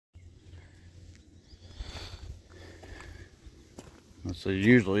So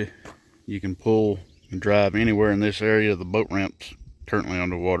usually you can pull and drive anywhere in this area. The boat ramp's currently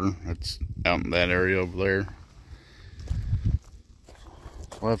underwater. It's out in that area over there.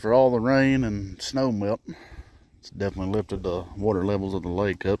 So after all the rain and snow melt, it's definitely lifted the water levels of the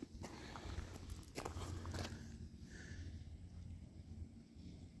lake up.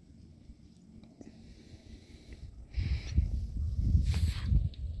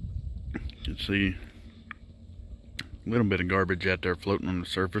 You can see a little bit of garbage out there floating on the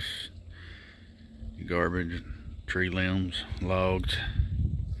surface. Garbage, tree limbs, logs.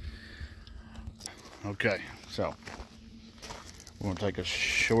 Okay, so we're gonna take a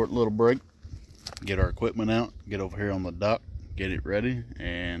short little break, get our equipment out, get over here on the dock, get it ready,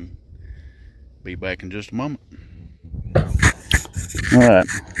 and be back in just a moment. Alright,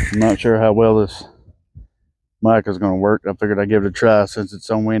 I'm not sure how well this mic is gonna work. I figured I'd give it a try since it's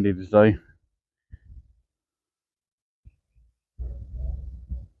so windy today.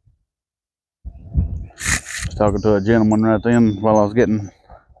 I was talking to a gentleman right then while I was getting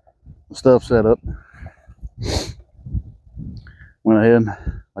the stuff set up. Went ahead,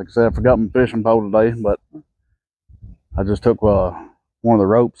 like I said, I forgot my fishing pole today, but I just took one of the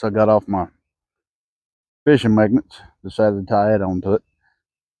ropes I got off my fishing magnets, decided to tie it onto it.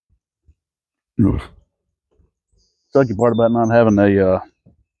 Sucky part about not having a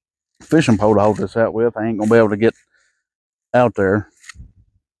fishing pole to hold this out with, I ain't gonna be able to get out there,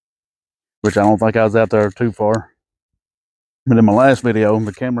 which I don't think I was out there too far. But in my last video,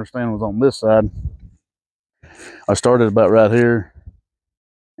 the camera stand was on this side. I started about right here,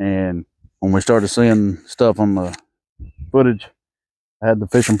 and when we started seeing stuff on the footage, I had the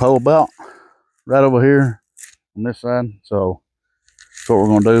fishing pole about right over here on this side. So that's what we're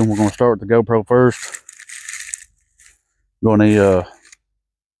going to do. We're going to start with the GoPro first. Going to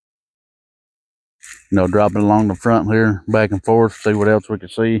drop it along the front here, back and forth, see what else we can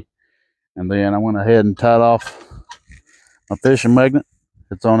see. And then I went ahead and tied off my fishing magnet.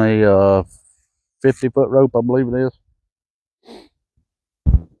 It's on a 50-foot rope, I believe it is.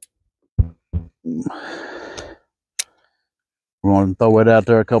 We're going to throw it out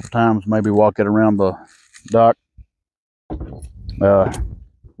there a couple times, maybe walk it around the dock.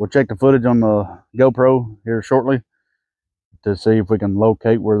 We'll check the footage on the GoPro here shortly to see if we can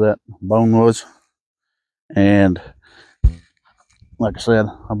locate where that bone was. And like I said,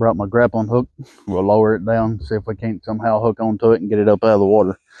 I brought my grappling hook. We'll lower it down, see if we can't somehow hook onto it and get it up out of the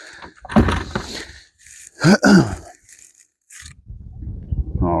water.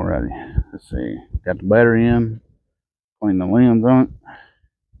 Alrighty, let's see. Got the battery in, clean the lens on it,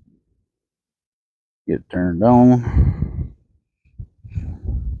 get it turned on.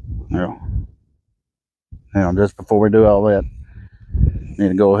 Now, just before we do all that, need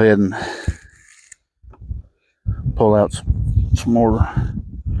to go ahead and pull out some more.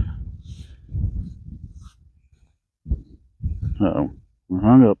 Uh-oh, we're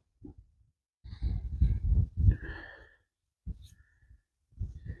hung up.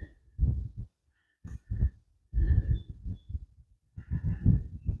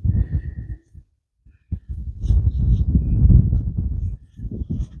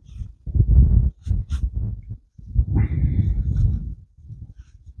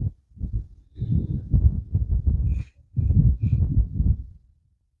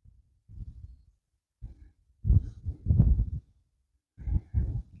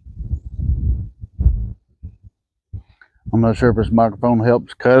 I'm not sure if this microphone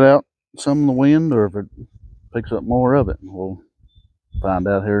helps cut out some of the wind or if it picks up more of it. We'll find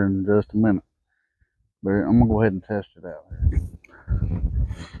out here in just a minute. But I'm going to go ahead and test it out here.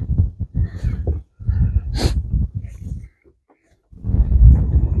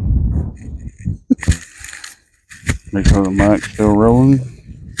 Make sure the mic's still rolling.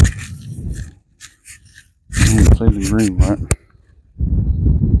 I don't see the green light.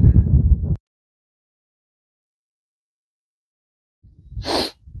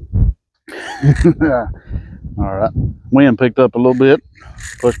 Alright, wind picked up a little bit,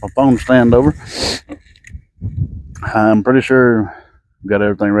 pushed my phone stand over. I'm pretty sure I've got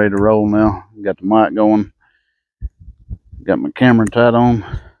everything ready to roll now. Got the mic going, got my camera tied on,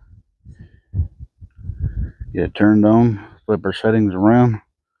 get it turned on, flip our settings around.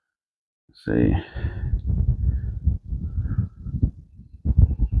 Let's see.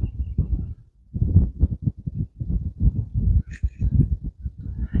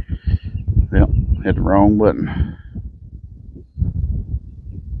 Yep, hit the wrong button.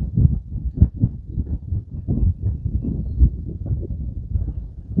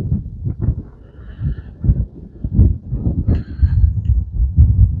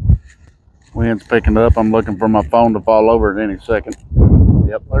 Wind's picking up. I'm looking for my phone to fall over at any second.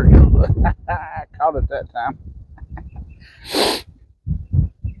 Yep, there you go. I caught it that time.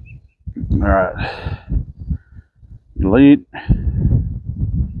 All right. Delete.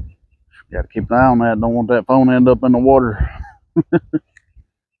 Got to keep an eye on that. Don't want that phone to end up in the water.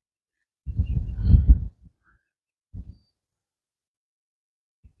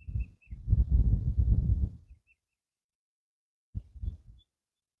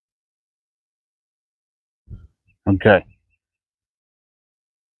 Okay.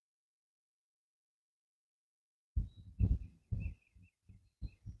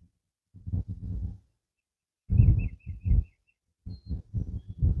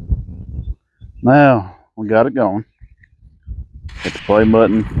 Now we got it going. Hit the play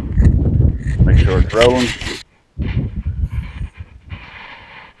button. Make sure it's rolling.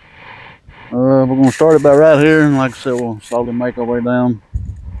 We're gonna start about right here, and like I said, we'll slowly make our way down.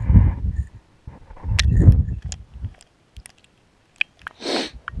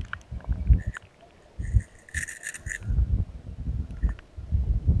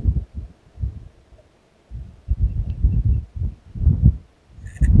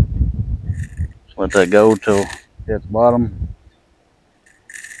 Just let that go till it hits the bottom.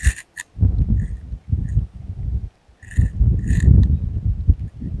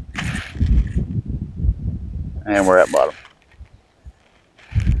 And we're at bottom.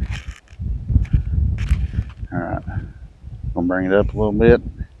 All right, gonna bring it up a little bit.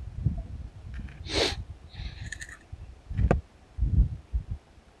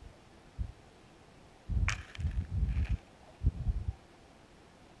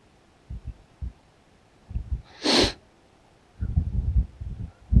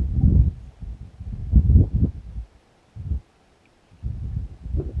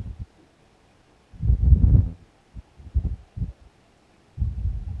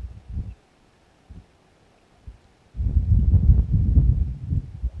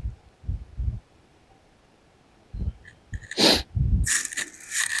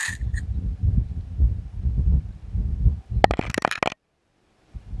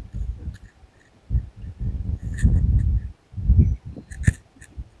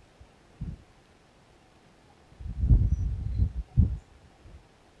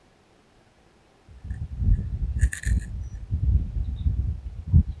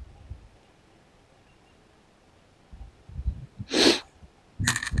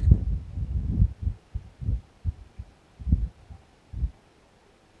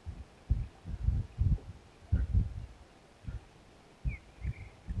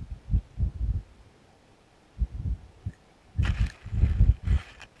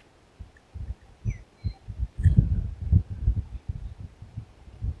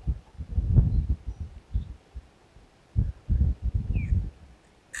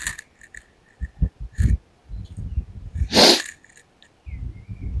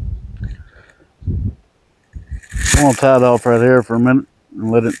 I'm gonna tie it off right here for a minute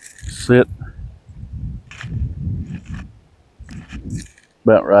and let it sit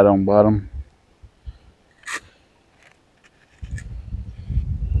about right on bottom.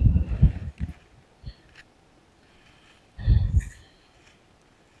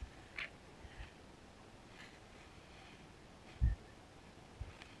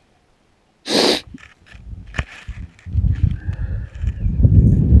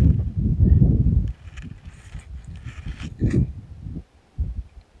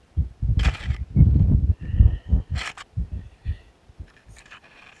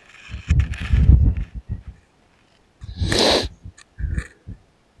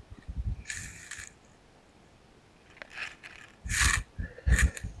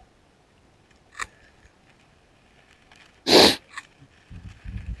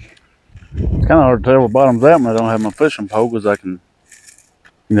 Kind of hard to tell where bottom's at when I don't have my fishing pole, because I can,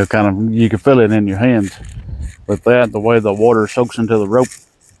 you know, kind of, you can feel it in your hands. With that, the way the water soaks into the rope,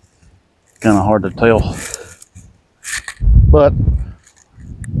 kind of hard to tell. But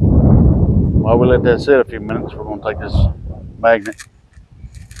while we let that sit a few minutes, we're going to take this magnet,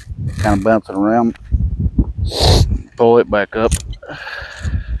 kind of bounce it around, pull it back up.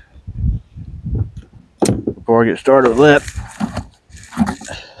 Before I get started with that,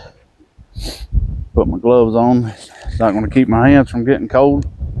 put my gloves on. It's not going to keep my hands from getting cold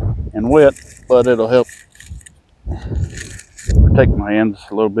and wet, but it'll help protect my hands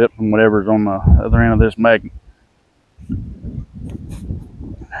a little bit from whatever's on the other end of this magnet.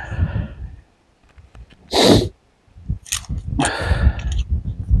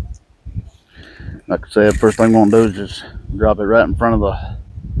 Like I said, first thing I'm going to do is just drop it right in front of the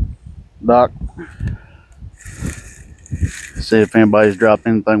dock. See if anybody's dropped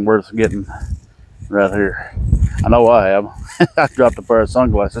anything worth getting right here. I know I have. I dropped a pair of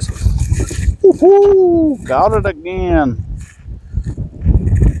sunglasses. Woohoo! Got it again.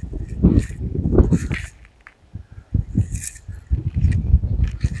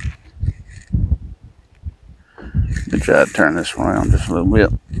 Let me try to turn this around just a little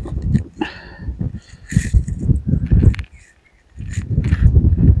bit.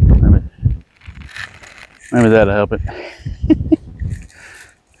 Maybe that'll help it.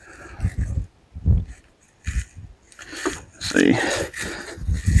 Let's see.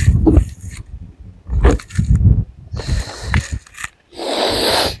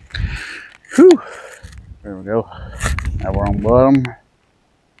 Whew. There we go. Now we're on bottom.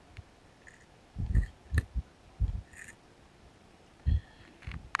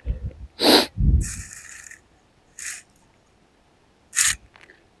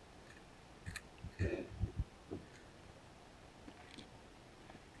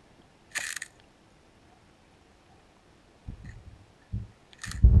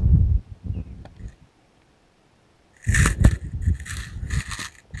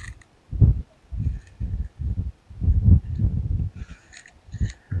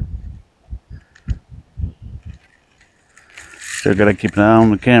 Still gotta keep an eye on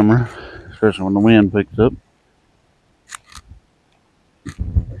the camera, especially when the wind picks up.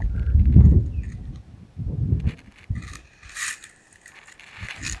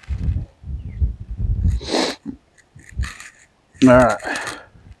 All right,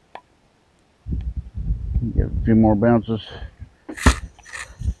 get a few more bounces.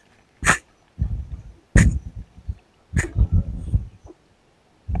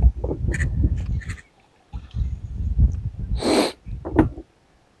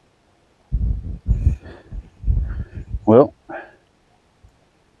 Well,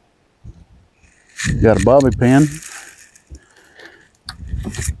 got a bobby pin.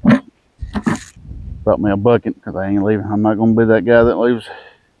 Brought me a bucket because I ain't leaving. I'm not gonna be that guy that leaves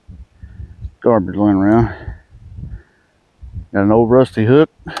garbage laying around. Got an old rusty hook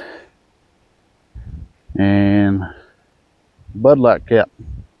and Bud Light cap.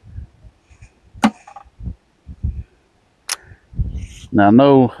 Now I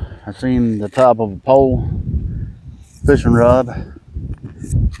know I seen the top of a pole fishing rod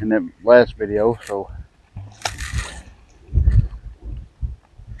in that last video, so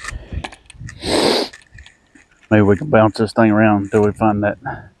maybe we can bounce this thing around until we find that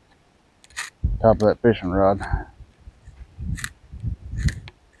top of that fishing rod.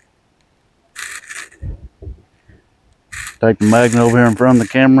 Take the magnet over here in front of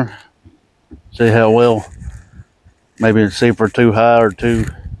the camera, see how well, maybe see if we're too high or too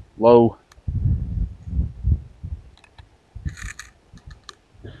low.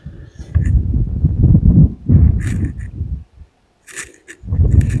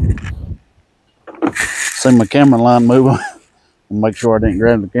 See my camera line moving. Make sure I didn't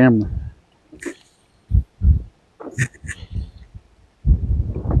grab the camera.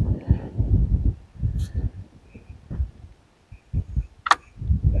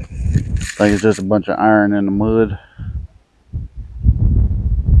 I think it's just a bunch of iron in the mud.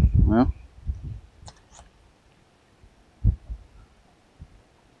 Well,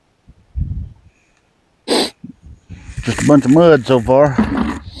 just a bunch of mud so far.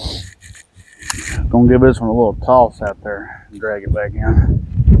 Gonna give this one a little toss out there and drag it back in.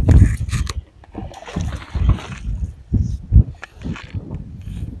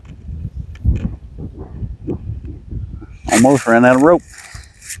 Almost ran out of rope.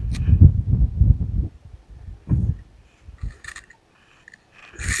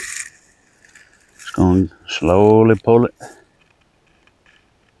 Just gonna slowly pull it.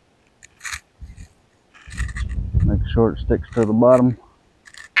 Make sure it sticks to the bottom.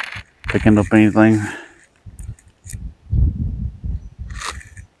 Picking up anything.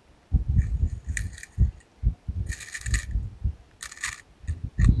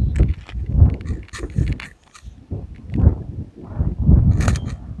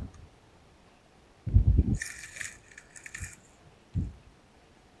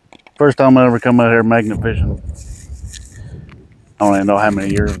 First time I ever come out here magnet fishing. I don't even know how many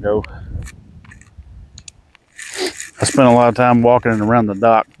years ago. I spent a lot of time walking around the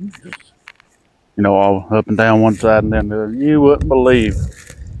dock. Just, you know, all up and down one side and then the other. You wouldn't believe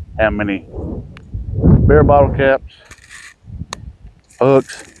how many beer bottle caps,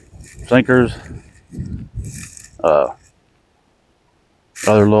 hooks, sinkers, other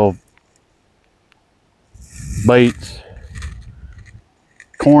little baits,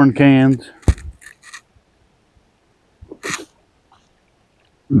 corn cans.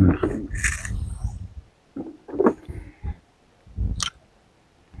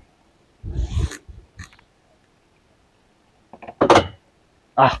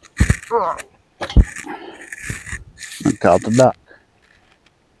 Ah, I caught the duck.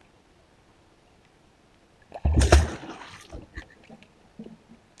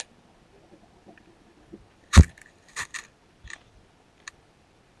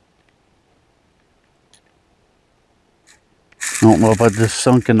 I don't know if I just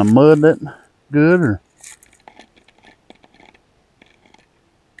sunk in the mud that good or.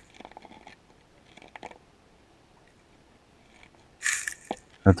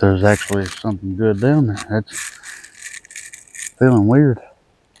 That there's actually something good down there. That's feeling weird.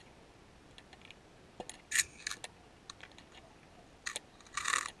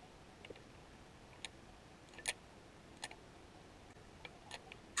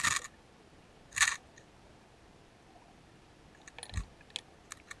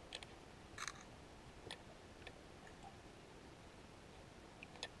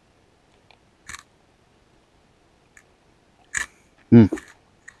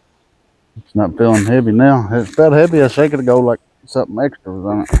 It's not feeling heavy now. It felt heavy a second ago, like something extra was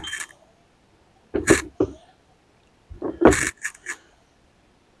on it.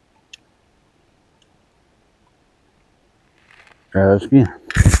 Try this again.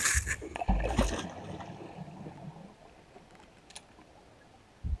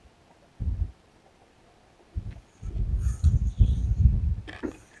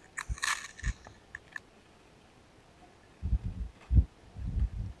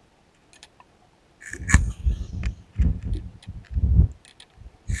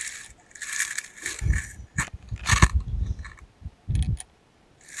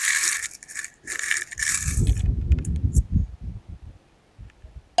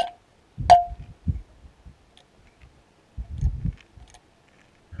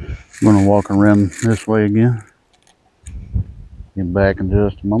 I'm gonna walk around this way again. Get back in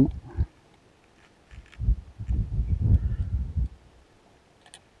just a moment.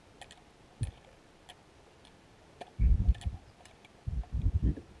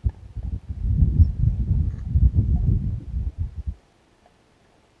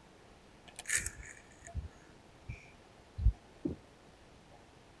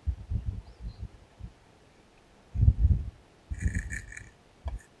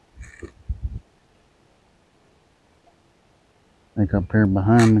 I think up here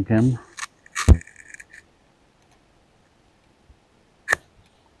behind the camera.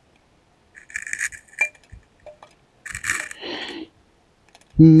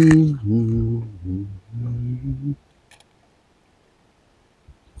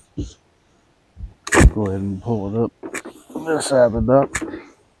 Go ahead and pull it up this side of the duck.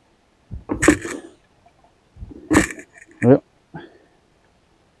 Yep.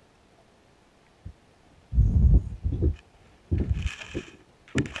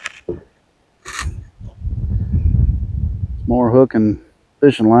 More hook and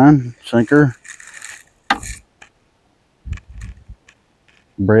fishing line, sinker,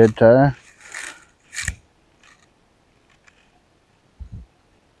 bread tie.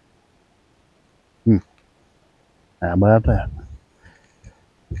 How about that?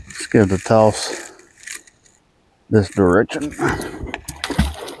 Let's give it a toss this direction.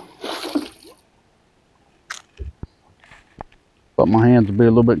 But my hands will be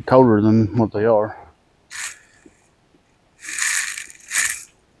a little bit colder than what they are.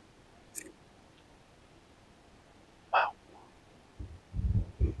 Wow.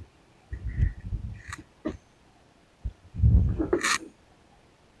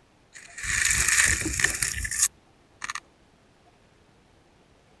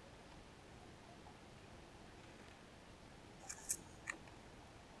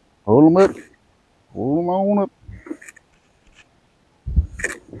 Hold them up. Hold them on up.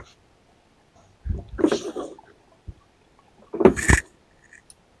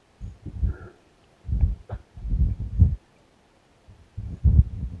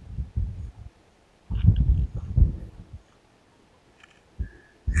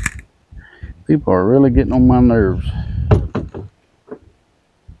 People are really getting on my nerves.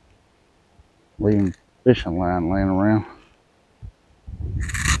 Leaving fishing line laying around.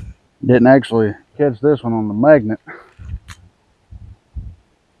 Didn't actually catch this one on the magnet.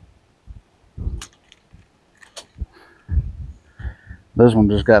 This one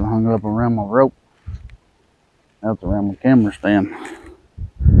just got hung up around my rope. Out around my camera stand.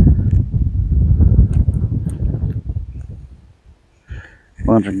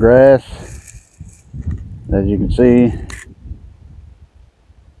 Bunch of grass. As you can see,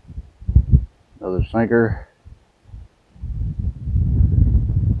 another sinker,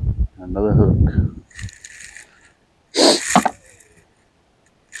 another hook.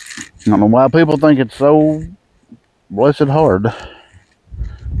 I don't know why people think it's so blessed hard.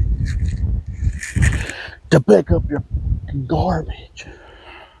 to pick up your garbage.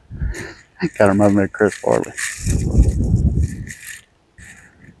 Gotta remind me of Chris Farley.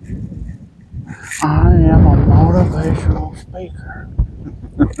 I am a motivational speaker.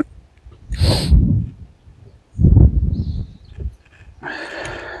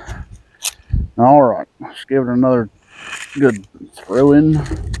 All right, let's give it another good throw in.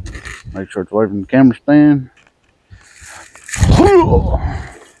 Make sure it's away from the camera stand.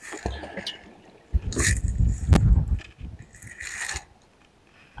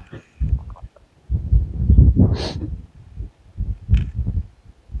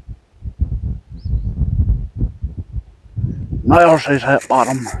 Now she's at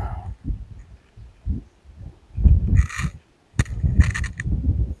bottom.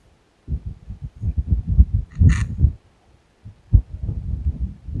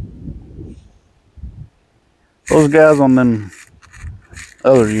 Those guys on them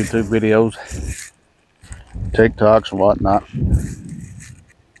other YouTube videos, TikToks and whatnot,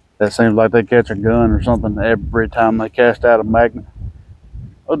 that seems like they catch a gun or something every time they cast out a magnet.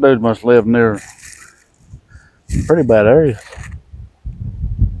 Those dudes must live near pretty bad areas.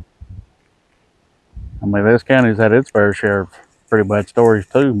 I mean, this county's had its fair share of pretty bad stories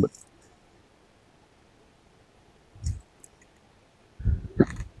too, but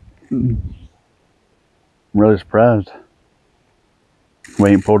I'm really surprised we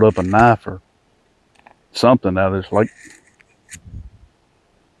ain't pulled up a knife or something out of this lake.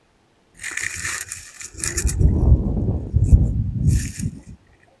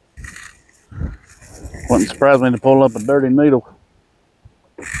 Wouldn't surprise me to pull up a dirty needle.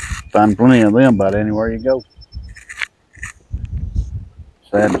 Find plenty of them about anywhere you go.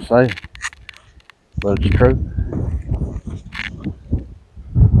 Sad to say, but it's true.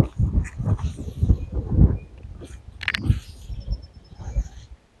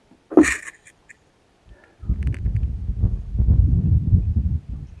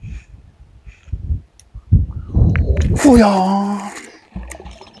 Foo-yaw.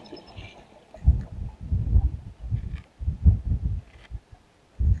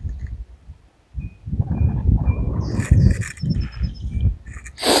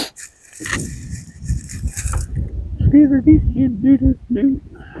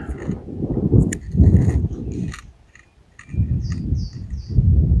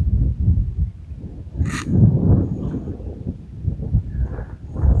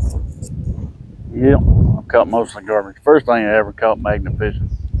 Yep, I've caught most of the garbage. First thing I ever caught magnet fishing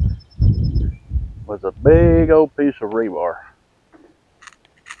was a big old piece of rebar.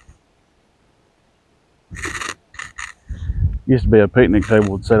 Used to be a picnic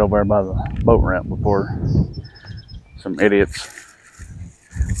table would sit over there by the boat ramp before some idiots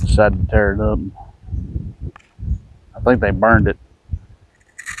decided to tear it up. I think they burned it.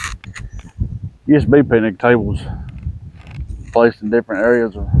 Used to be picnic tables placed in different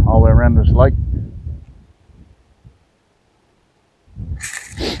areas all the way around this lake.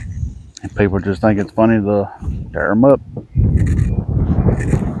 And people just think it's funny to tear them up.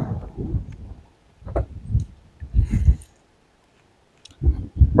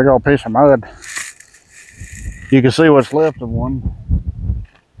 Big old piece of mud. You can see what's left of one.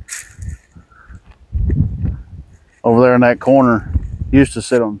 Over there in that corner, used to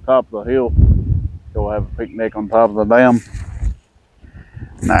sit on top of the hill. Go have a picnic on top of the dam.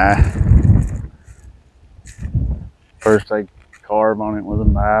 Nah. First they carve on it with a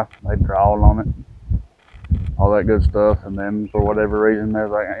knife, they draw on it, all that good stuff, and then for whatever reason they're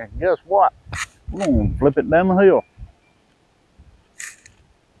like, hey, guess what? We're gonna flip it down the hill.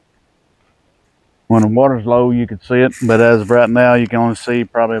 When the water's low you can see it, but as of right now you can only see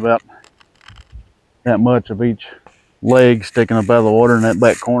probably about that much of each leg sticking up out of the water in that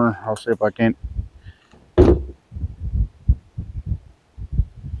back corner. I'll see if I can't.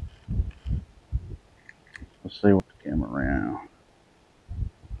 Let's see what the camera around.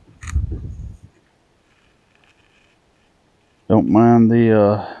 Don't mind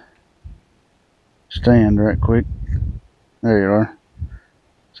the stand right quick. There you are.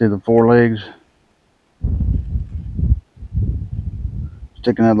 See the four legs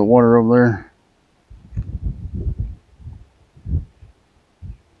sticking out of the water over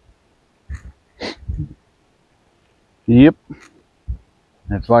there. Yep.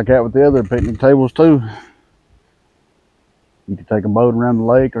 It's like that with the other picnic tables too. You can take a boat around the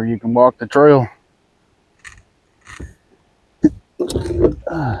lake or you can walk the trail.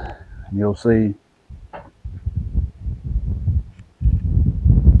 You'll see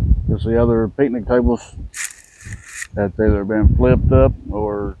other picnic tables that's either been flipped up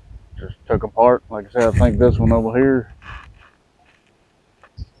or just took apart. Like I said, I think this one over here,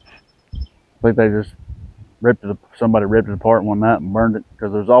 I think they just somebody ripped it apart one night and burned it,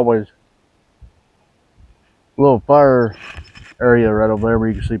 because there's always a little fire area right over there where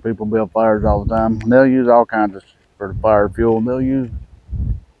you can see people build fires all the time. And they'll use all kinds of for the fire fuel. They'll use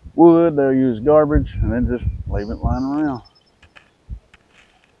wood, they'll use garbage, and then just leave it lying around.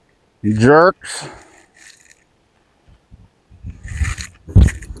 You jerks.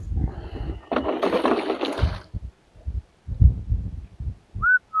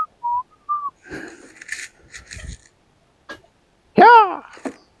 Yeah.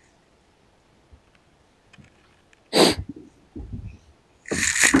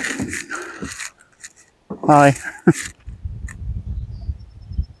 Hi.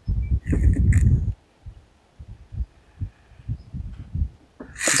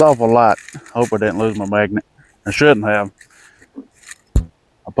 It's awful light. Hope I didn't lose my magnet. I shouldn't have.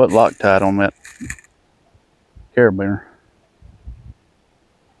 I put Loctite on that carabiner.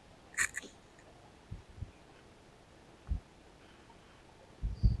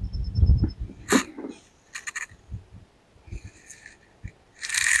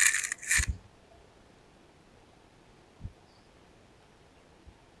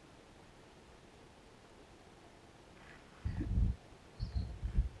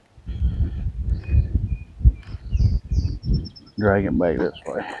 Drag it back this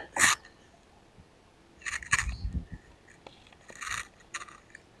way.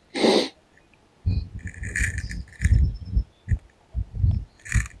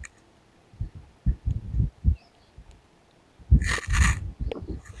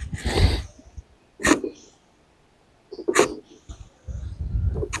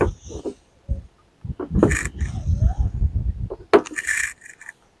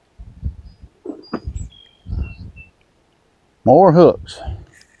 More hooks.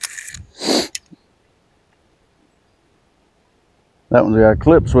 That one's got a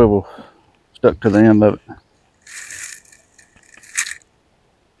clip swivel stuck to the end of it.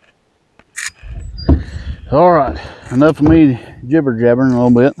 All right, enough of me jibber jabbering a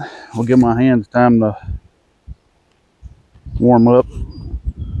little bit. We'll give my hands time to warm up.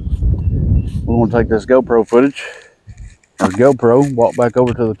 We're gonna take this GoPro footage, or GoPro, walk back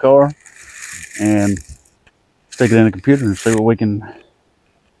over to the car and stick it in the computer and see what we can,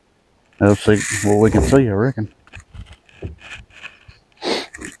 see I reckon.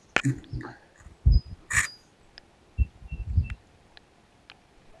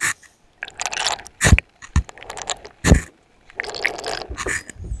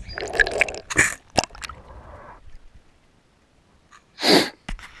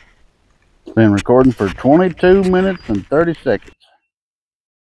 It's been recording for 22 minutes and 30 seconds.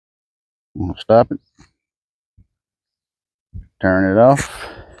 I'm gonna stop it, turn it off,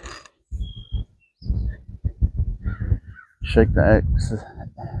 shake the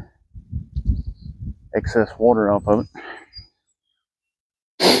excess water off of it.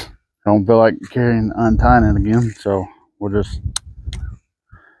 I don't feel like untying it again, so we'll just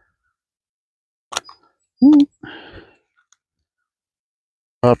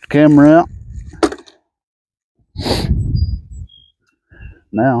pop the camera out.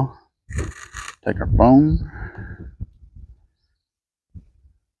 Now, take our phone,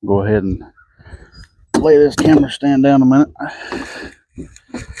 go ahead and lay this camera stand down a minute.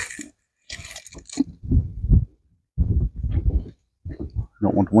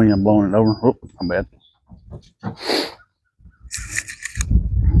 Don't want the wind blowing it over. Oh, my bad.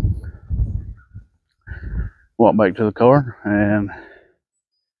 Walk back to the car and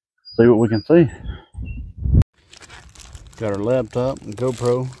see what we can see. Got our laptop and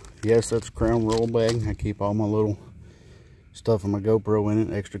GoPro. Yes, that's a Crown roll bag. I keep all my little stuff in my GoPro in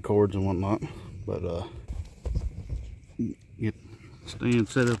it, extra cords and whatnot. But get stand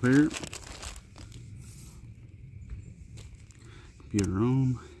set up here. Computer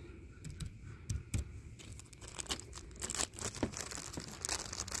on.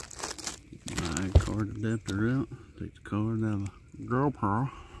 My card adapter out. Take the card out of the GoPro.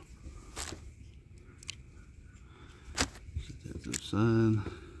 Set that to the side.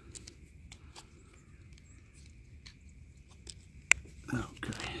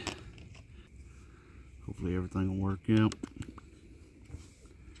 Okay. Hopefully everything will work out.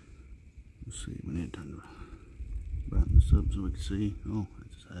 Let's see, we need to turn the brightness up so we can see. Oh,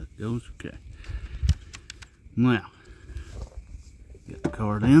 that's how it goes. Okay. Now, get the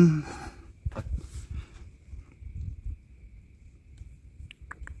card in.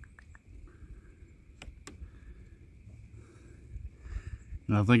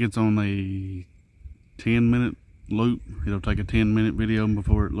 And I think it's on a 10-minute loop. It'll take a 10-minute video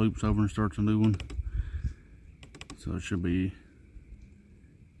before it loops over and starts a new one. So it should be,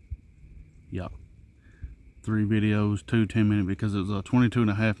 yeah. 3 videos, 2 10-minute, because it was a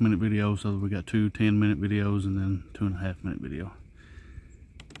 22.5-minute video, so we got 2 10-minute videos and then 2.5-minute video.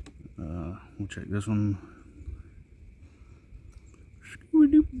 We'll check this one.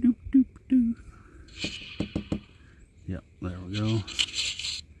 Yep, there we go.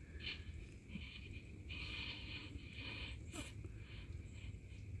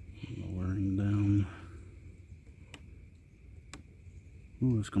 Lowering down.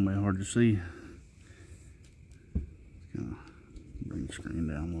 Ooh, it's gonna be hard to see. Gonna bring the screen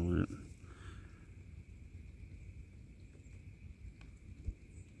down a little bit.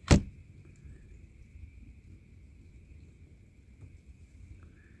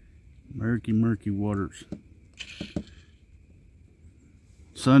 Murky waters.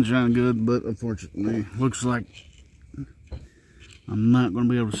 Sun's shining good, but unfortunately, looks like I'm not going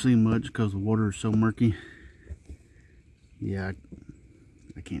to be able to see much because the water is so murky. Yeah,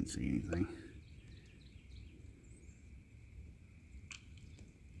 I can't see anything.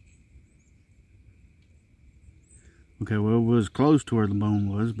 Okay, well, it was close to where the bone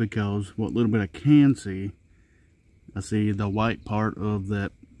was, because what little bit I can see, I see the white part of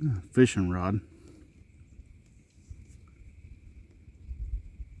that fishing rod.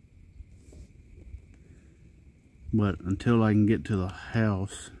 But until I can get to the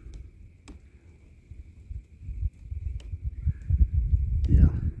house, yeah,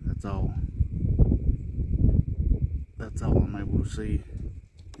 that's all I'm able to see.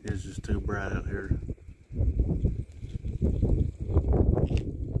 It's just too bright out here.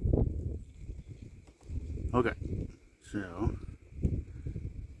 Okay, so I'm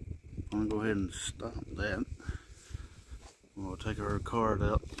gonna go ahead and stop that. We'll take our card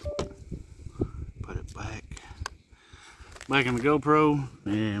out, put it back in the GoPro,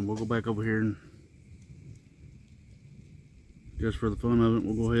 and we'll go back over here, and just for the fun of it,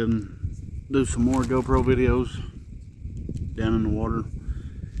 we'll go ahead and do some more GoPro videos down in the water,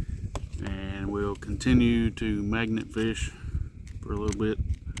 and we'll continue to magnet fish for a little bit,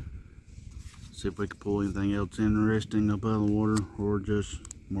 see if we can pull anything else interesting up out of the water, or just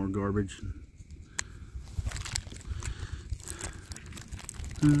more garbage.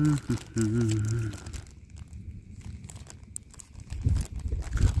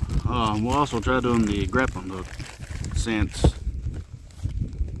 We'll also try doing the grappling hook, since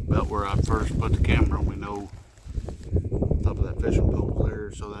about where I first put the camera, we know top of that fishing pole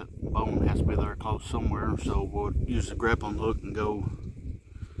there, so that bone has to be there close somewhere. So we'll use the grappling hook and go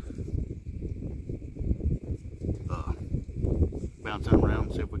bouncing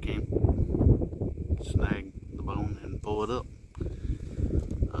around, see if we can't snag the bone and pull it up.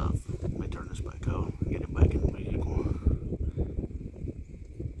 Let me turn this back on, get it back in the vehicle.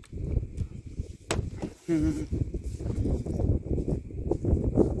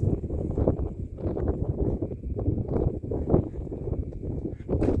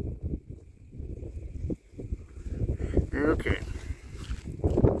 Okay.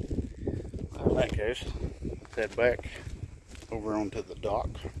 Well, in that case, let's head back over onto the dock.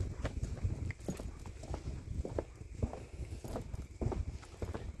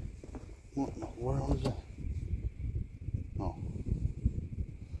 What in the world is that? Oh,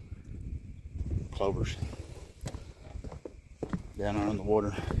 plovers down there in the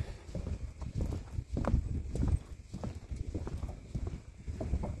water.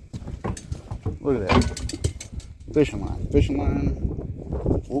 Look at that. Fishing line.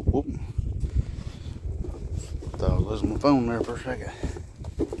 Whoop, whoop. Thought I was losing my phone there for a second.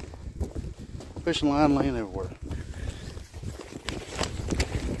 Fishing line laying everywhere.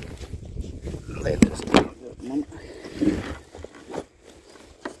 Lay this down just a moment.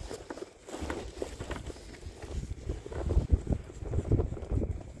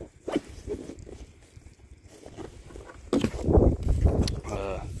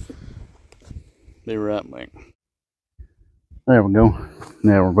 Be right back. There we go.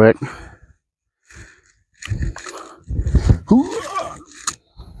 Now we're back.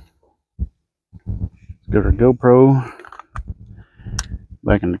 Got our GoPro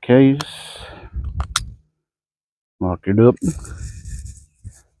back in the case. Lock it up.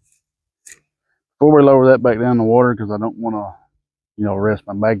 Before we lower that back down the water, because I don't want to, rest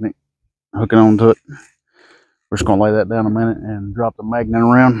my magnet hooking onto it. We're just gonna lay that down a minute and drop the magnet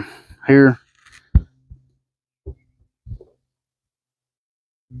around here.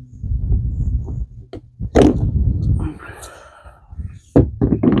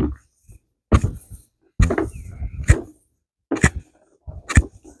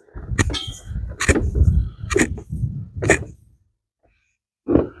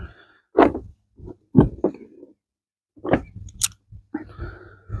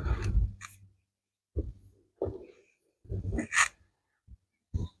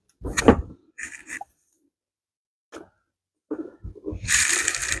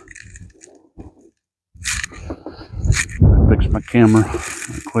 fix my camera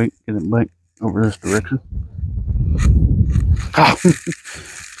real quick, get it back over this direction. Oh,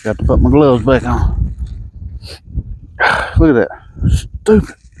 got to put my gloves back on. Look at that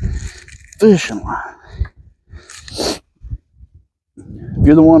stupid fishing line. If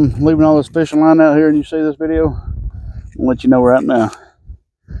you're the one leaving all this fishing line out here and you see this video, I'll let you know right now,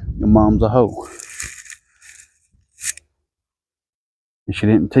 your mom's a hoe. And she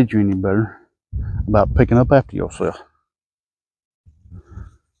didn't teach you any better about picking up after yourself.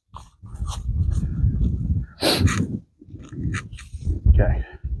 Okay.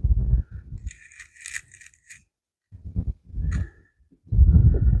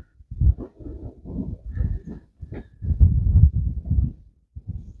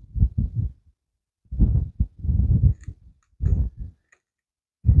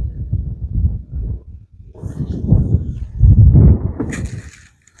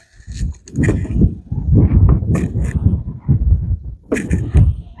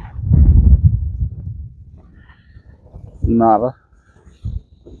 Nada.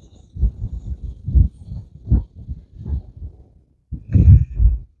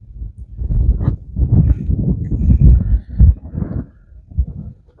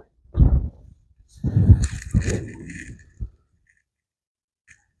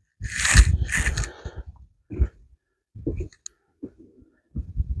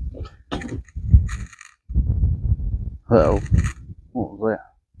 Uh-oh. What was that?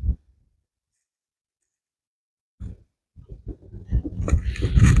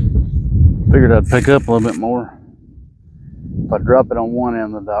 Figured I'd pick up a little bit more if I drop it on one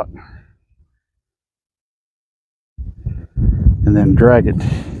end of the dock and then drag it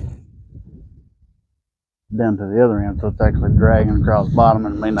down to the other end, so it's actually dragging across the bottom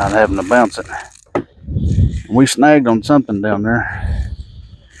and me not having to bounce it. We snagged on something down there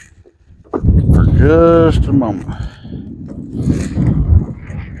for just a moment.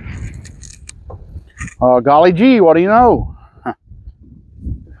 Golly gee, what do you know? Huh.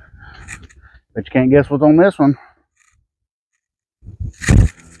 Bet you can't guess what's on this one.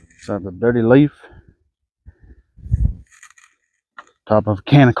 So the dirty leaf, top of a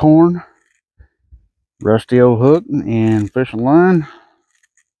can of corn, rusty old hook and fishing line,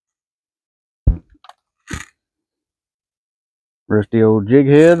 rusty old jig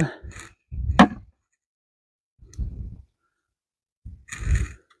head,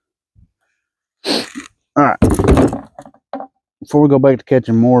 alright, before we go back to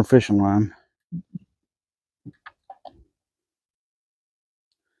catching more fishing line,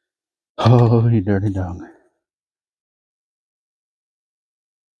 oh, you dirty dog.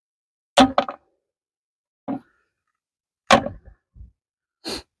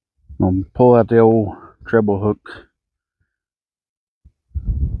 I'm gonna pull out the old treble hook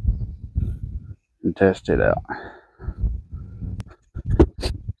and test it out.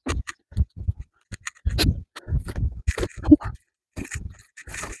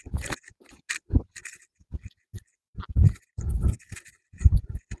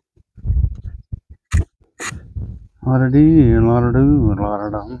 La-da-dee, la-da-doo,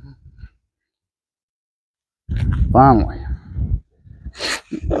 la-da-dum. Finally.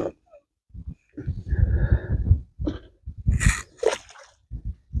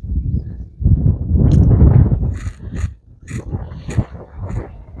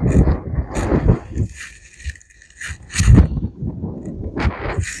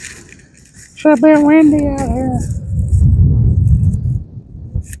 It's a bit windy out here.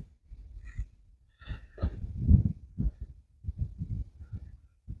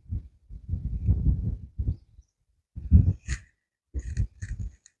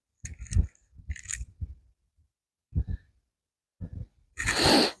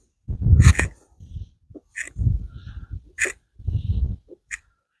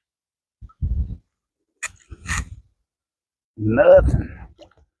 Nothing.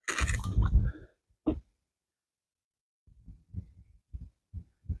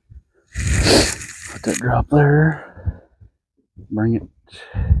 Put that drop there. Bring it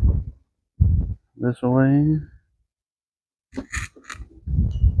this way.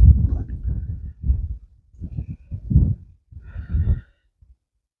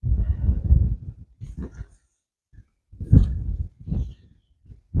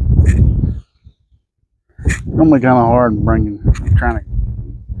 Normally kind of hard trying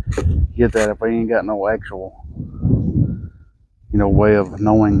to get that if we ain't got no actual, way of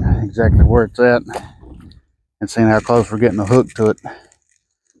knowing exactly where it's at and seeing how close we're getting the hook to it.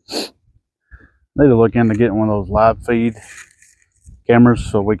 Need to look into getting one of those live feed cameras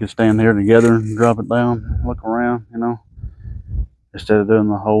so we can stand here together and drop it down, look around, instead of doing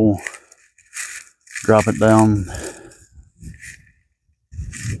the whole drop it down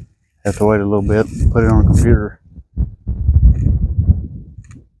Have to wait a little bit, put it on a computer.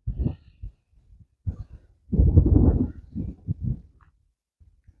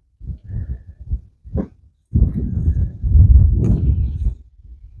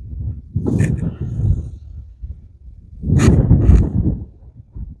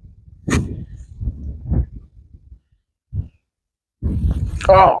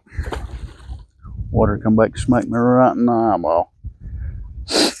 Oh! Water come back and smack me right in the eyeball.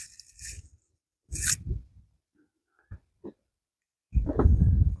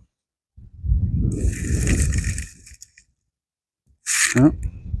 Oh.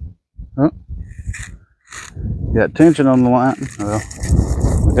 Oh. Got tension on the line. Well,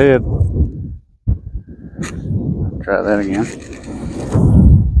 we did. Try that again.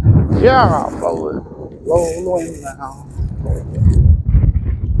 Yeah, blow it. Blow the wind now.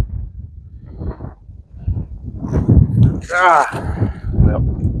 Ah, well,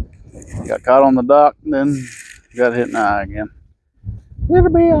 got caught on the dock and then got hit in the eye again. It'll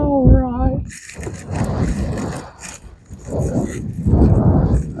be alright.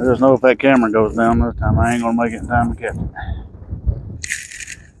 I just know if that camera goes down this time, I ain't gonna make it in time to catch it.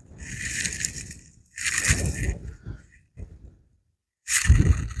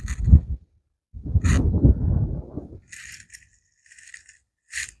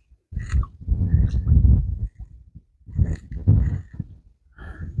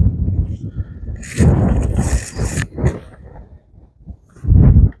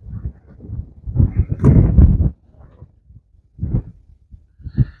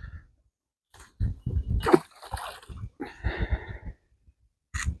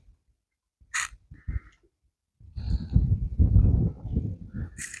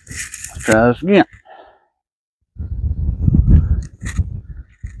 Let's try this again.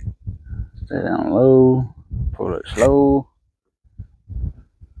 Stay down low, pull it slow.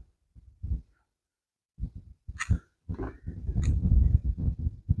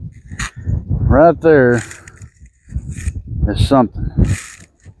 Right there is something.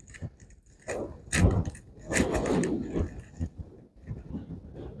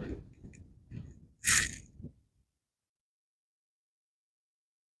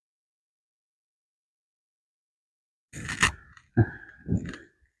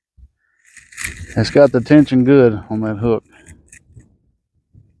 It's got the tension good on that hook.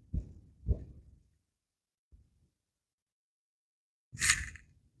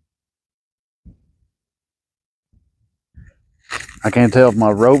 I can't tell if my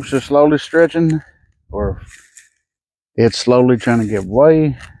ropes are slowly stretching or if it's slowly trying to give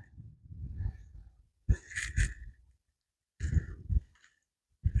way.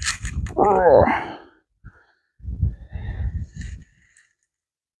 Oh.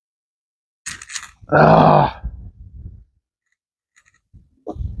 Ah.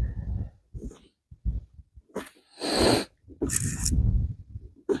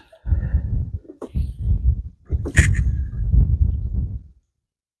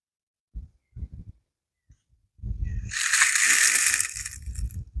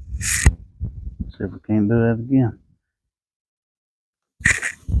 See if we can't do that again.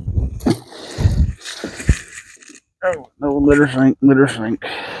 Oh, no, litter sink, litter sink.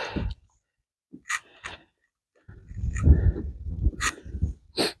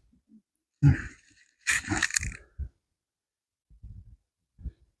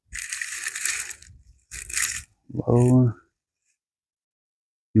 Lower.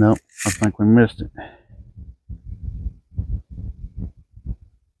 Nope, I think we missed it.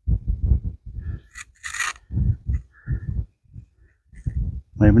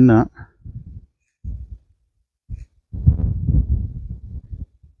 Maybe not.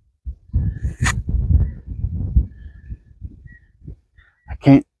 I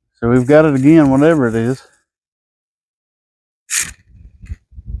can't. So we've got it again, whatever it is.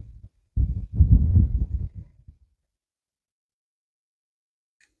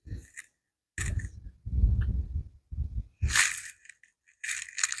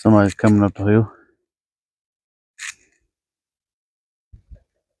 Somebody's coming up the hill.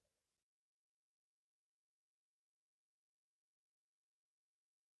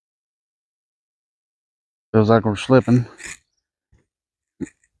 Feels like we're slipping.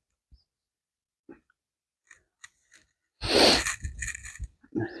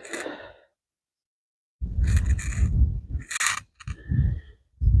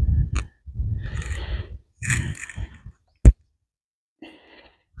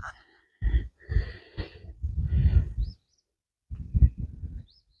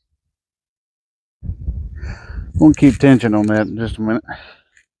 We'll keep tension on that in just a minute.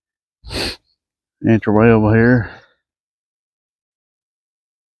 Inch your way over here.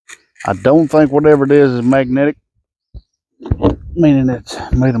 I don't think whatever it is magnetic, meaning it's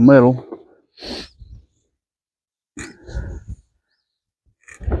made of metal.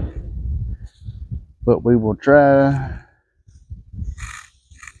 But we will try.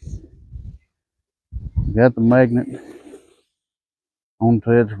 Got the magnet on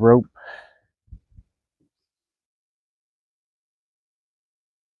Ted's rope.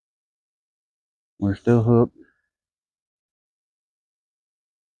 We're still hooked.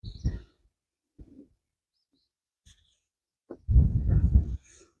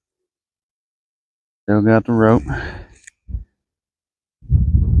 Still got the rope.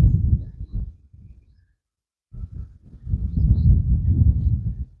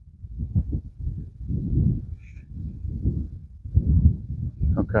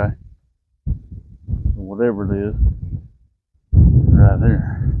 Okay. So whatever it is, right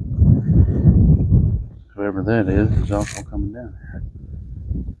there. Whoever that is also coming down here.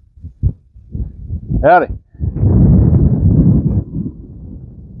 Howdy.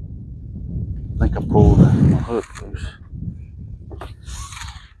 I think I pulled my hook loose.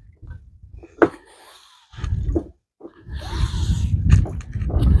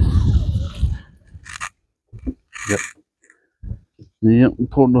 Yep. Yep,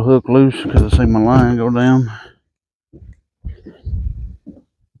 pulled the hook loose because I see my line go down.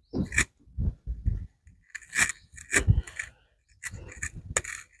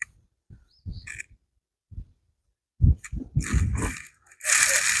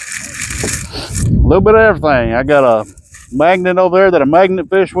 A little bit of everything. I got a magnet over there that I magnet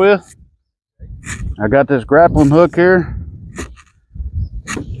fish with. I got this grappling hook here.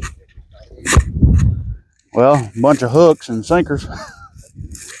 Well, a bunch of hooks and sinkers.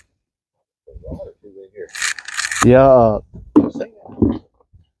 Yeah.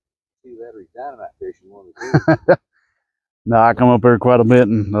 No, I come up here quite a bit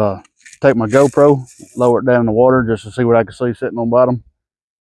and take my GoPro, lower it down in the water just to see what I can see sitting on bottom.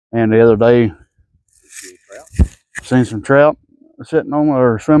 And the other day, seen some trout sitting on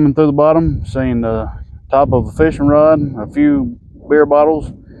or swimming through the bottom. Seen the top of a fishing rod, a few beer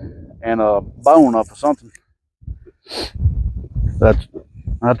bottles, and a bone off of something.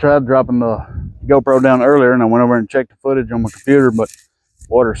 I tried dropping the GoPro down earlier, and I went over and checked the footage on my computer, but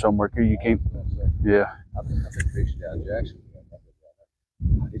water somewhere here you can't. Yeah. I've been fishing down Jackson.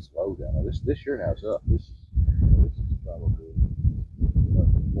 It's low down there. This year now is up. This is probably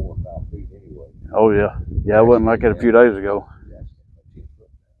 4 or 5 feet anyway. Oh yeah. Yeah, it wasn't like it a few days ago.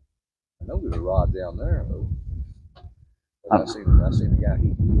 I know there's a rod down there though. I seen a guy, he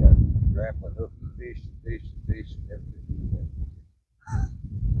had a grappling hook and fish and everything.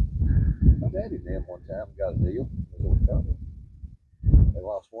 My daddy and them one time got a deal. They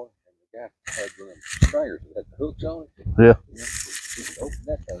lost one, and the guy had them stringers that had the hooks on it. Yeah. Just open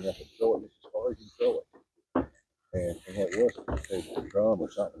that thing up and throw it just as far as you throw it. And it was a drum or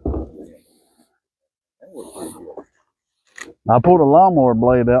something. That was pretty good. I pulled a lawnmower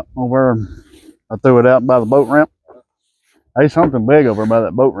blade out over. I threw it out by the boat ramp. There's something big over by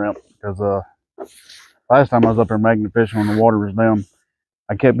that boat ramp because last time I was up there magnet fishing when the water was down,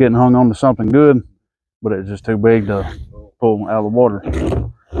 I kept getting hung on to something good, but it was just too big to pull out of the water.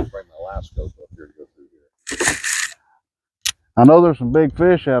 Bring my live scope up here to go through here. I know there's some big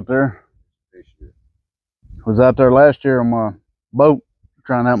fish out there. Was out there last year on my boat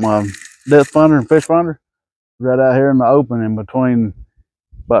trying out my depth finder and fish finder. Right out here in the open in between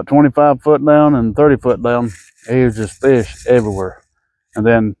about 25 foot down and 30 foot down. It was just fish everywhere. And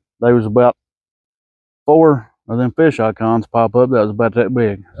then there was about 4 of them fish icons pop up that was about that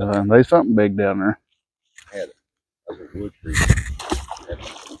big. There's something big down there. I had it. I was at Wood Creek.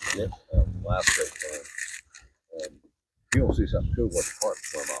 Live scope. You don't see something cool, watch the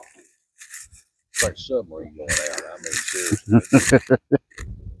parts swim off. It's like a submarine going out. I mean, seriously.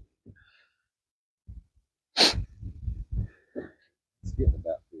 It's getting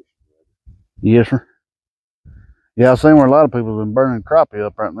about fish. Yes, sir. Yeah, I've seen where a lot of people have been burning crappie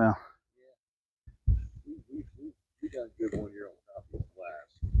up right now. Yeah. We done good one year on crappie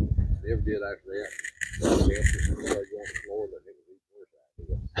flies. They ever did after that. Started going to Florida, and it was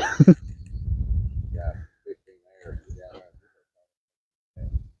even worse. Got 15 hours down there.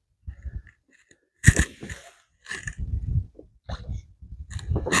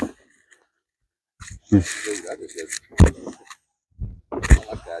 I just I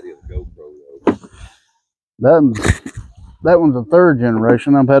like the idea of the GoPro though. That one's a 3rd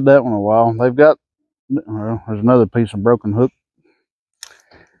generation. I've had that one a while. They've got, well, there's another piece of broken hook.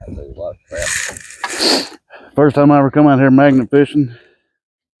 There's a lot of crap. First time I ever come out here magnet fishing,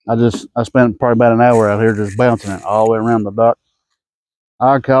 I spent probably about an hour out here just bouncing it all the way around the dock.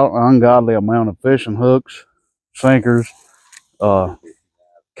 I caught an ungodly amount of fishing hooks, sinkers,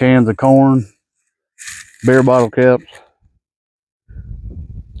 cans of corn, beer bottle caps.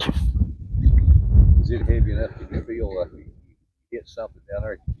 Is it heavy enough? Can you feel like you hit something down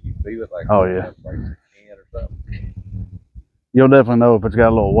there? Can you feel it like Oh yeah, like a can or something? you'll definitely know if it's got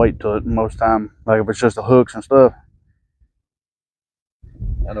a little weight to it most time. Like if it's just the hooks and stuff.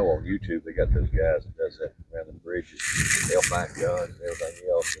 I know on YouTube they got those guys that does that around the bridges. They'll find guns and everything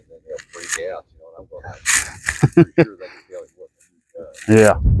else, and then they'll freak out. You know, and I'm going, I'm pretty sure they can tell you what the gun.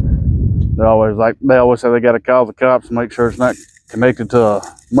 Yeah, they always say they got to call the cops and make sure it's not connected to a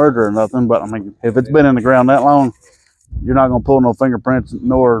murder or nothing. But I mean, if it's been in the ground that long, you're not gonna pull no fingerprints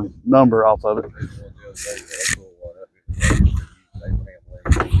nor number off of it.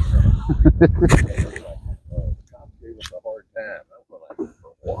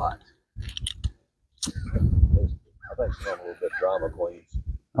 What? I think some a little bit drama queens.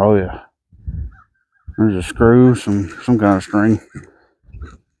 Oh yeah. There's a screw, some kind of string.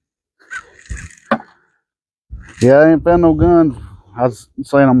 Yeah, I ain't found no guns. I was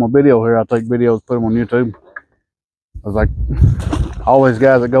saying on my video here, I take videos, put them on YouTube. I was like, all these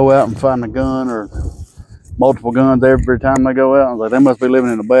guys that go out and find a gun or multiple guns every time they go out, I was like, they must be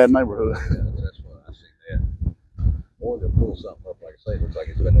living in a bad neighborhood. Yeah, that's what I seen that. Or they'll pull something up, like I say, looks like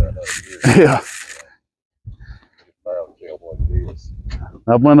it's been there another year. Yeah.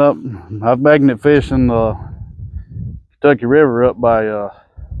 I've magnet fished in the Kentucky River up by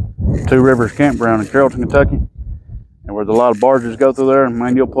Two Rivers Campground in Carrollton, Kentucky. And where a lot of barges go through there, and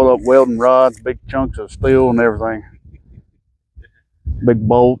man, you'll pull up welding rods, big chunks of steel and everything. Big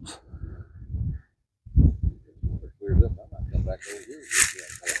bolts.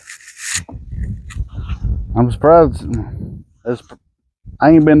 I'm surprised. I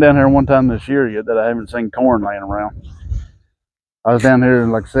ain't been down here one time this year yet that I haven't seen corn laying around. I was down here,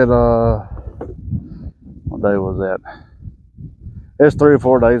 like I said, what day was that? It's 3 or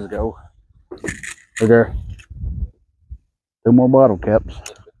 4 days ago. Look there. 2 more bottle caps.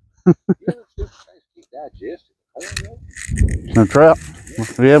 No trap.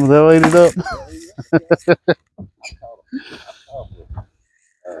 Yeah, but they'll eat it up.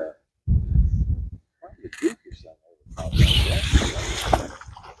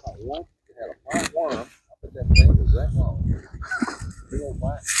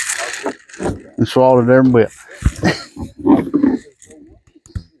 And swallowed it every bit.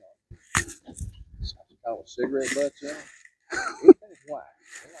 Cigarette butts in it. Anything's white.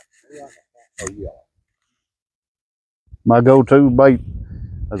 Oh yeah. My go-to bait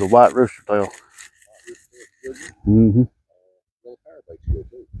is a white rooster tail. So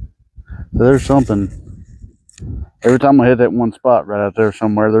there's something. Every time I hit that one spot right out there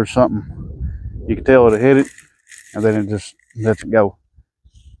somewhere, there's something. You can tell it'll hit it, and then it just lets it go.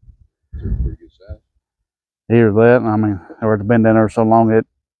 Here's that. I mean, it's been down there so long it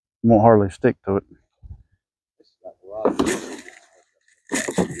won't hardly stick to it.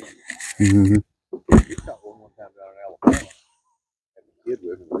 Mm-hmm. You caught one time down in Alabama. Had a kid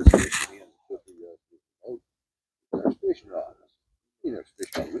with him. We were fishing in and took the boat. There's fishing rods. You know,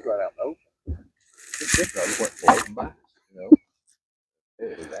 fishing rods. We right out in the open. The fishing rods went floating by. You know,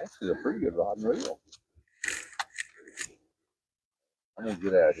 it was actually a pretty good rod and reel. I'm gonna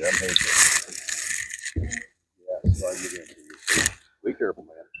get out of here. I'm heading. Yeah, so I get into you. Be careful,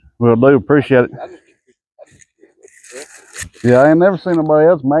 man. Well, do appreciate it. Yeah, I ain't never seen nobody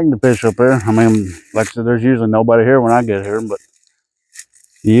else magnet fish up there. I mean, like I said, there's usually nobody here when I get here, but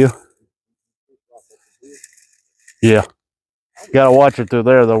yeah. Yeah. Gotta watch it through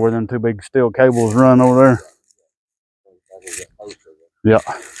there though, where them 2 big steel cables run over there. Yeah.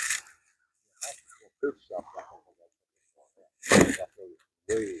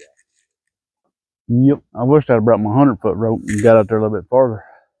 Yep. I wish I'd brought my 100-foot rope and got out there a little bit farther.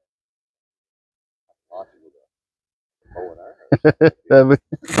 I'd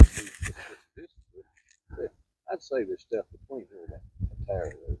say there's stuff between here and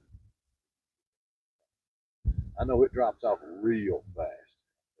that. I know it drops off real fast.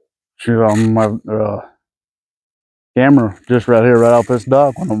 Shoot, on my camera just right here, right off this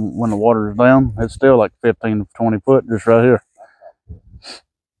dock, when the water is down, it's still like 15 to 20 foot just right here.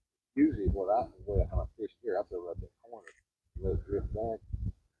 Usually, when I fish here, I throw right that corner, let it drift back,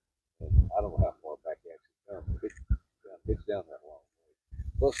 and I don't know how far back it actually comes. It's down that long.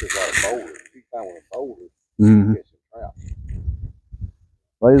 Plus, there's a lot of boulders. If you find one of boulders, you get some trout.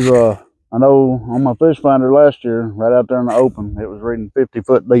 There's I know on my fish finder last year, right out there in the open, it was reading 50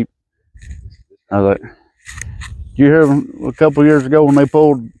 foot deep. I was like, did you hear a couple years ago when they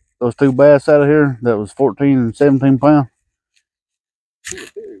pulled those 2 bass out of here that was 14 and 17 pounds? See, the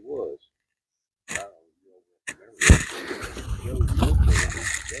theory was, I don't know, you know, remember this, Joe looked at the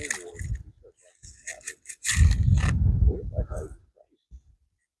game wars and stuff like that. What if I know you crazy?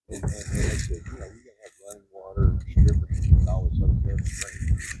 And they said, you know, we gotta have running water, strippers, and all this other stuff.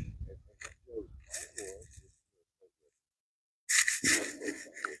 And what Joe's plan was,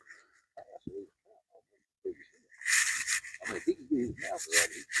 I mean, if he can get his mouth around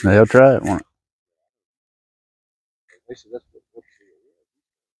it, They'll try it one. they said that's what the deal is.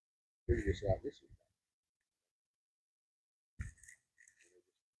 Figure this out. This is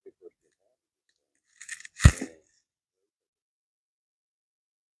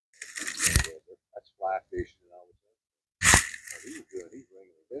that's fly fishing and all this stuff. What he was doing, he's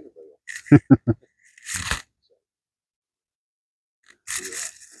ringing a dinner bell. So,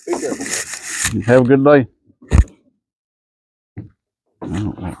 yeah. Be careful, man. Have a good day. I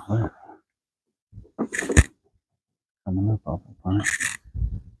don't like that. Coming up off the pine.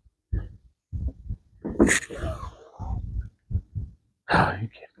 Oh, you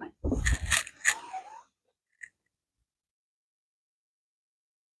kidding me?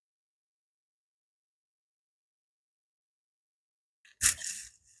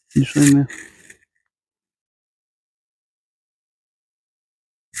 You seen this?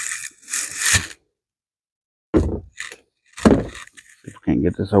 If we can't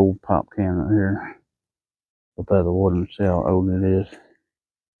get this old pop can right here up out of the water and see how old it is.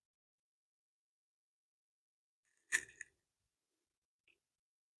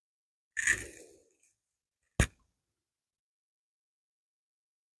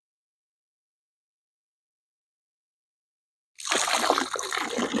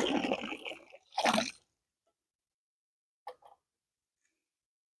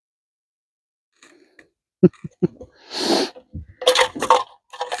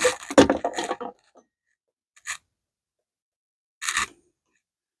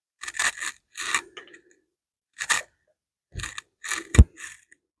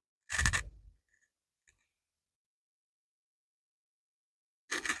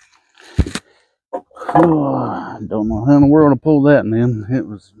 Oh, I don't know how in the world to pull that in. It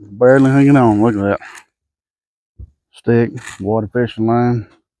was barely hanging on. Look at that. Stick, water fishing line,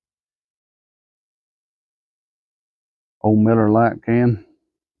 old Miller Lite can.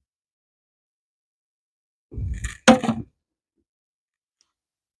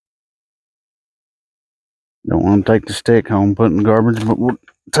 Don't want to take the stick home, put it in the garbage, but we'll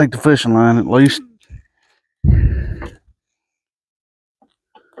take the fishing line at least.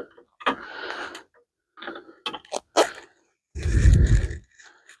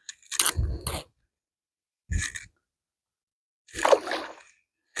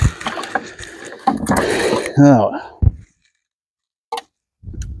 Oh,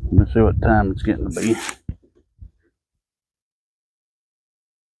 let's see what time it's getting to be.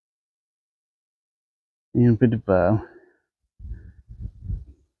 $10:55.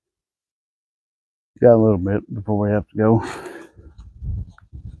 Got a little bit before we have to go.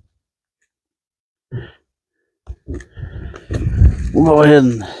 We'll go ahead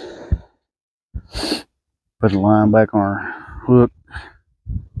and put the line back on our hook.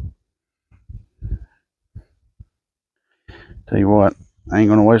 Tell you what, I ain't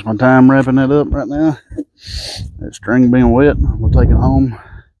gonna waste my time wrapping that up right now. That string being wet, we'll take it home,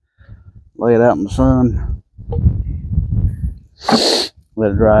 lay it out in the sun,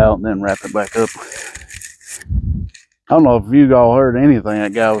 let it dry out, and then wrap it back up. I don't know if you all heard anything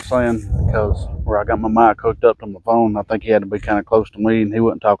that guy was saying, because where I got my mic hooked up to my phone, I think he had to be kind of close to me, and he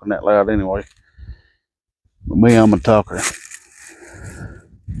wasn't talking that loud anyway. But me, I'm a talker.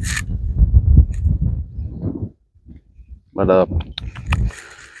 But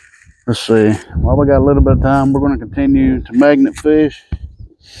let's see. While we got a little bit of time, we're going to continue to magnet fish.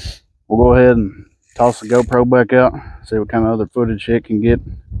 We'll go ahead and toss the GoPro back out, see what kind of other footage it can get.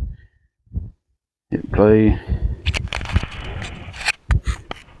 Hit play.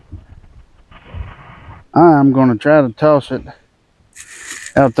 I'm going to try to toss it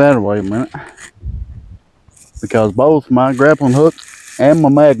out that way a minute, because both my grappling hook and my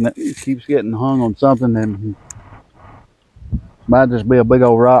magnet keeps getting hung on something, and might just be a big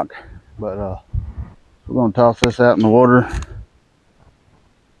old rock. But we're going to toss this out in the water.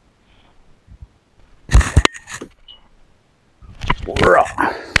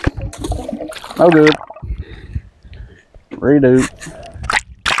 No good. Redo.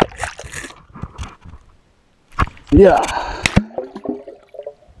 Yeah.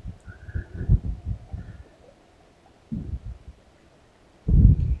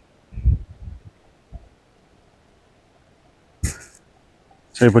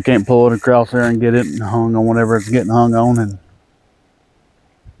 See if we can't pull it across there and get it hung on whatever it's getting hung on, and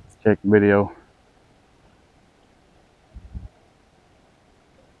check the video.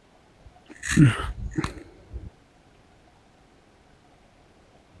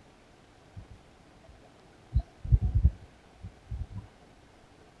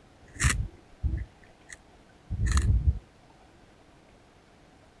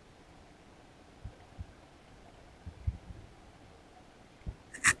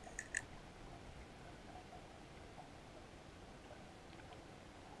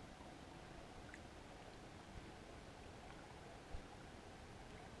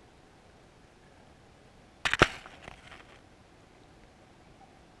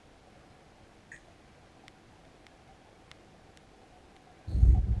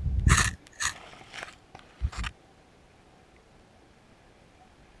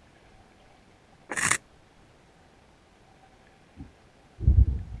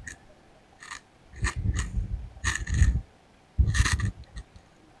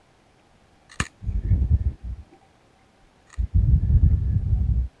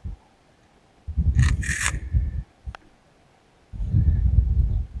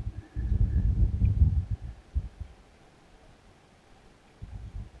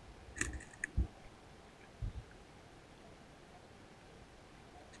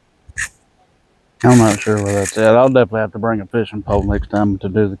 I'm not sure where that's at. I'll definitely have to bring a fishing pole next time to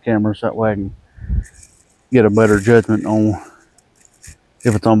do the cameras. That way I can get a better judgment on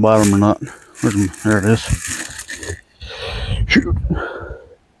if it's on bottom or not. There it is. Shoot.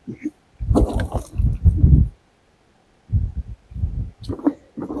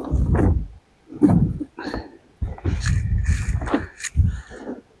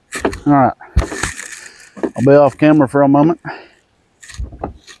 Alright. I'll be off camera for a moment.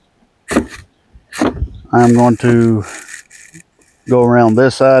 I'm going to go around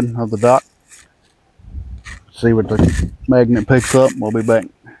this side of the dock, see what the magnet picks up. We'll be back.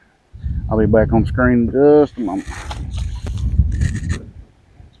 I'll be back on screen in just a moment.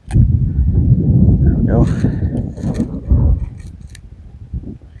 There we go.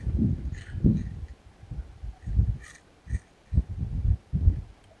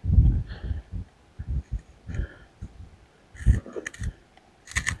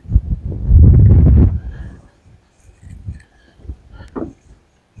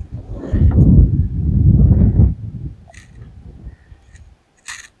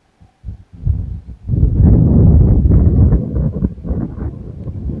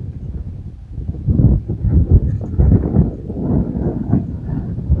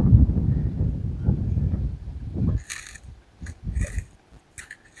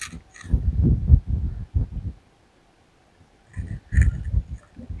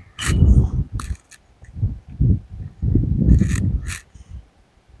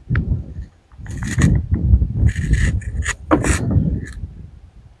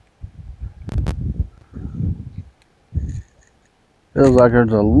 Feels like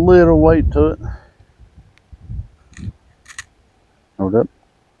there's a little weight to it. Hold up.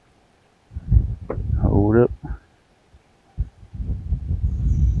 Hold up.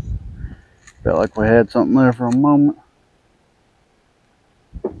 Felt like we had something there for a moment.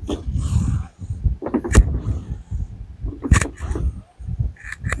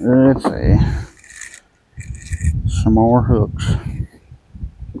 Let's see. Some more hooks.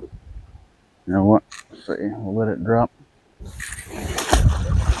 You know what? Let's see. We'll let it drop.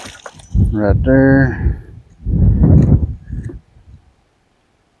 Right there.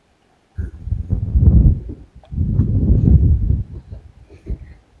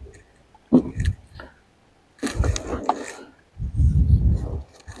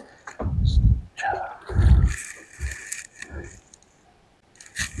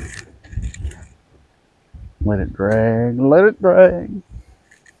 Let it drag, let it drag.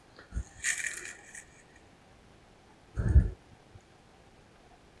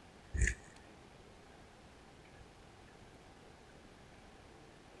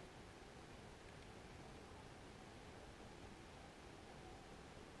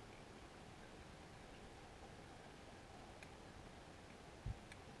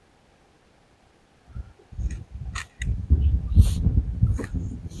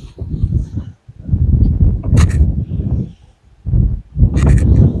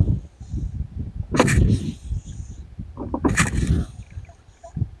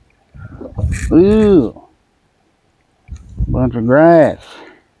 Ooh, bunch of grass.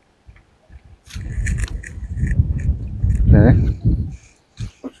 Okay,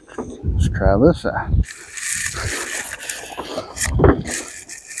 let's try this side.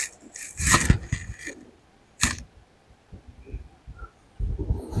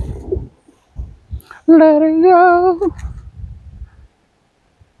 Let it go.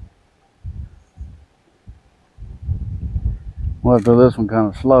 We'll have to do this one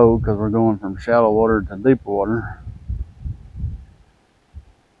kind of slow because we're going from shallow water to deep water.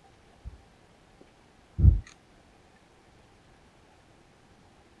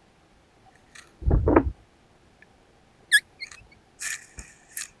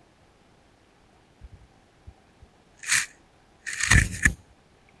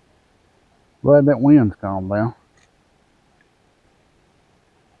 Glad that wind's calmed down.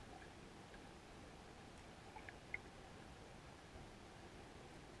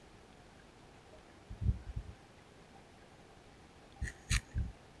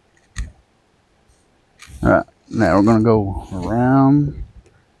 Alright, now we're gonna go around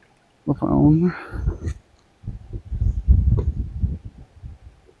the phone.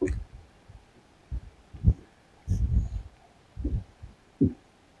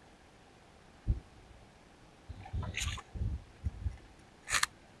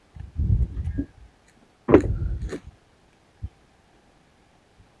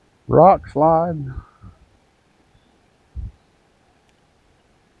 Rock slide.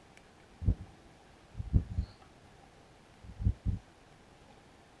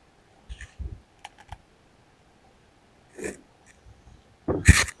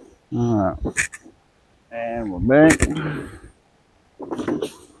 Alright, and we're back.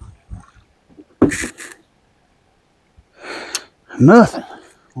 Nothing.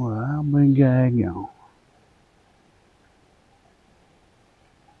 Well, I'll be gagging.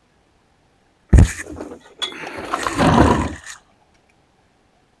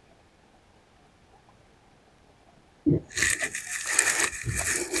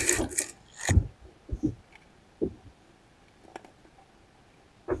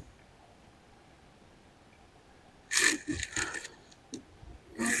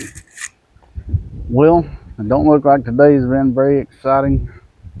 Well, it don't look like today's been very exciting.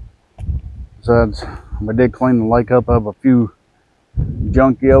 Besides, we did clean the lake up of a few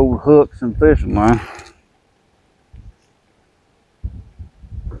junky old hooks and fishing line.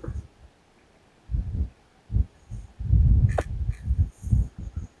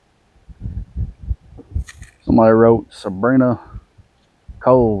 Somebody wrote Sabrina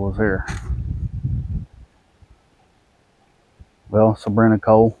Cole was here. Well, Sabrina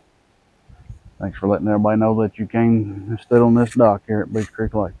Cole, thanks for letting everybody know that you came and stood on this dock here at Beach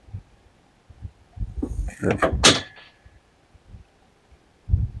Creek Lake. Good.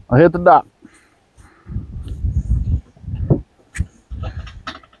 I hit the dock.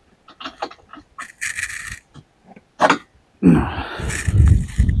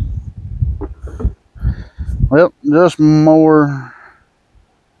 Well, just more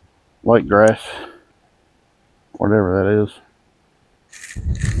lake grass, whatever that is.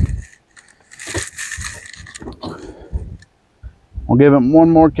 We'll give it one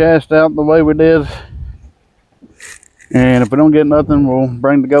more cast out the way we did, and if we don't get nothing, we'll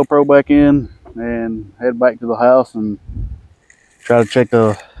bring the GoPro back in and head back to the house and try to check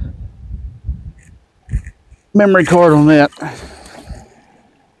the memory card on that,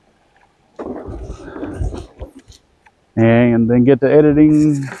 and then get to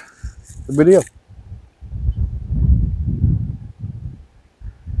editing the video.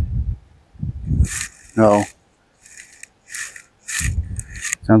 No.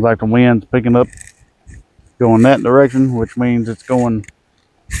 Sounds like the wind's picking up, going that direction, which means it's going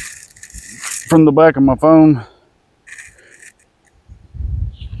from the back of my phone.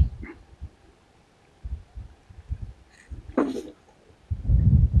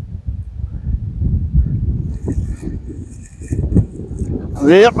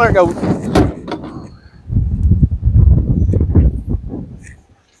 Yep, there it goes.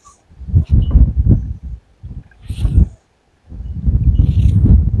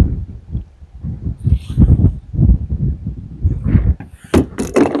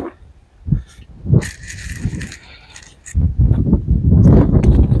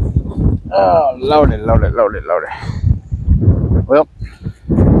 Oh, loaded. Well,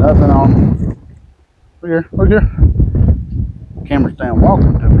 nothing on. Look here. Camera stand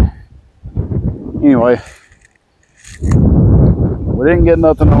walking to me. Anyway, we didn't get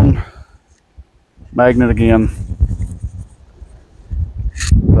nothing on magnet again.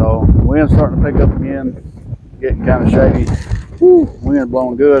 So wind's starting to pick up again, getting kind of shady. Woo, wind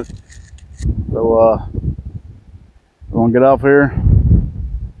blowing good. So we're gonna get off here.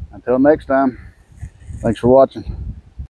 Until next time, thanks for watching.